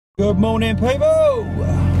Good morning, people!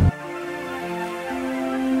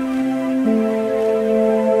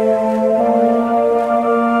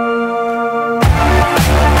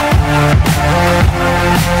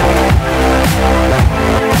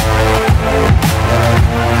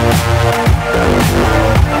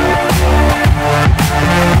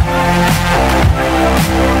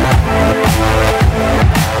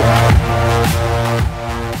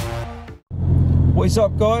 What is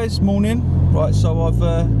up, guys? Morning. Right, so I've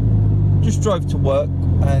just drove to work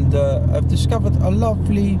and I've discovered a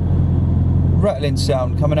lovely rattling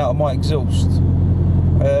sound coming out of my exhaust.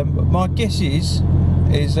 My guess is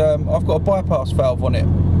I've got a bypass valve on it,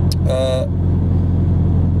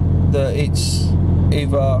 that it's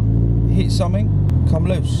either hit something, come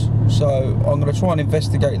loose. So I'm going to try and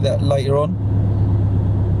investigate that later on,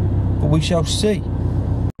 but we shall see.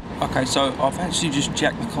 Okay, so I've actually just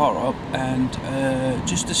jacked the car up and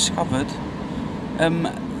just discovered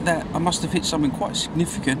that I must have hit something quite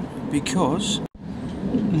significant, because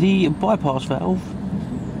the bypass valve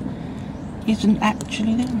isn't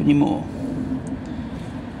actually there anymore.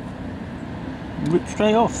 Ripped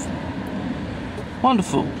straight off.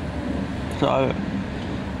 Wonderful. So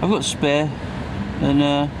I've got a spare and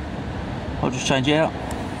I'll just change it out.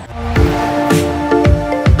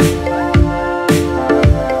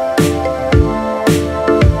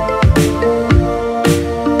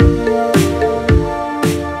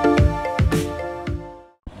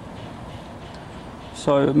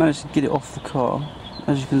 So I managed to get it off the car.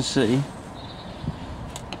 As you can see,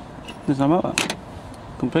 there's no motor,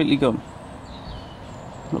 completely gone.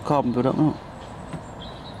 Not carbon build up now.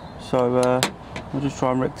 So I'll just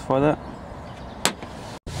try and rectify that.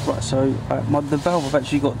 Right, so the valve I've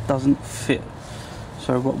actually got doesn't fit.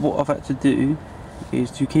 So what I've had to do is,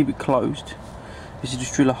 to keep it closed, is to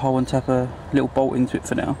just drill a hole and tap a little bolt into it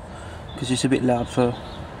for now, because it's a bit loud for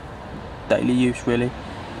daily use, really.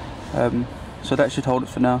 So that should hold it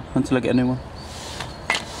for now until I get a new one.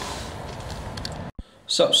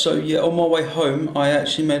 So yeah, on my way home I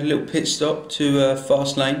actually made a little pit stop to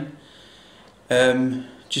fast lane,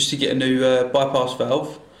 just to get a new bypass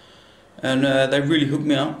valve, and they really hooked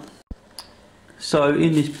me up. So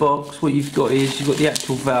in this box what you've got is, you've got the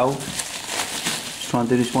actual valve. Just try and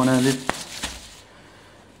do this one-handed.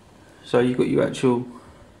 So you've got your actual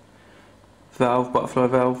valve, butterfly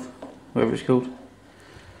valve, whatever it's called.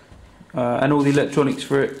 And all the electronics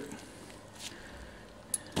for it,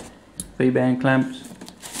 V-band clamps,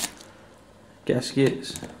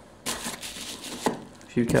 gaskets, a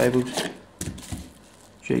few cables,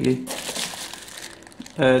 jiggy.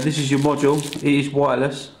 This is your module, it is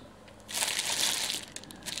wireless.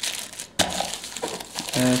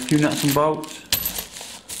 A few nuts and bolts,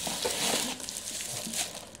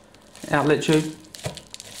 outlet tube.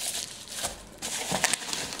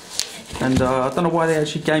 And I don't know why they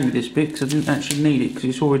actually gave me this bit, because I didn't actually need it, because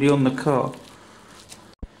it's already on the car.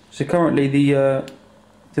 So currently the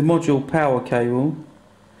module power cable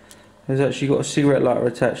has actually got a cigarette lighter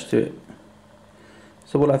attached to it.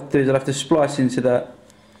 So what I have to do is I'll have to splice into that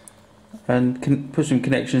and put some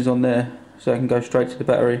connections on there so I can go straight to the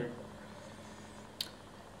battery.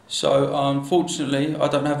 So unfortunately I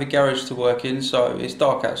don't have a garage to work in, so it's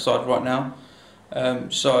dark outside right now.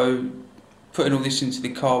 So putting all this into the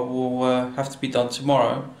car will have to be done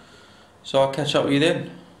tomorrow, so I'll catch up with you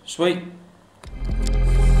then. Sweet.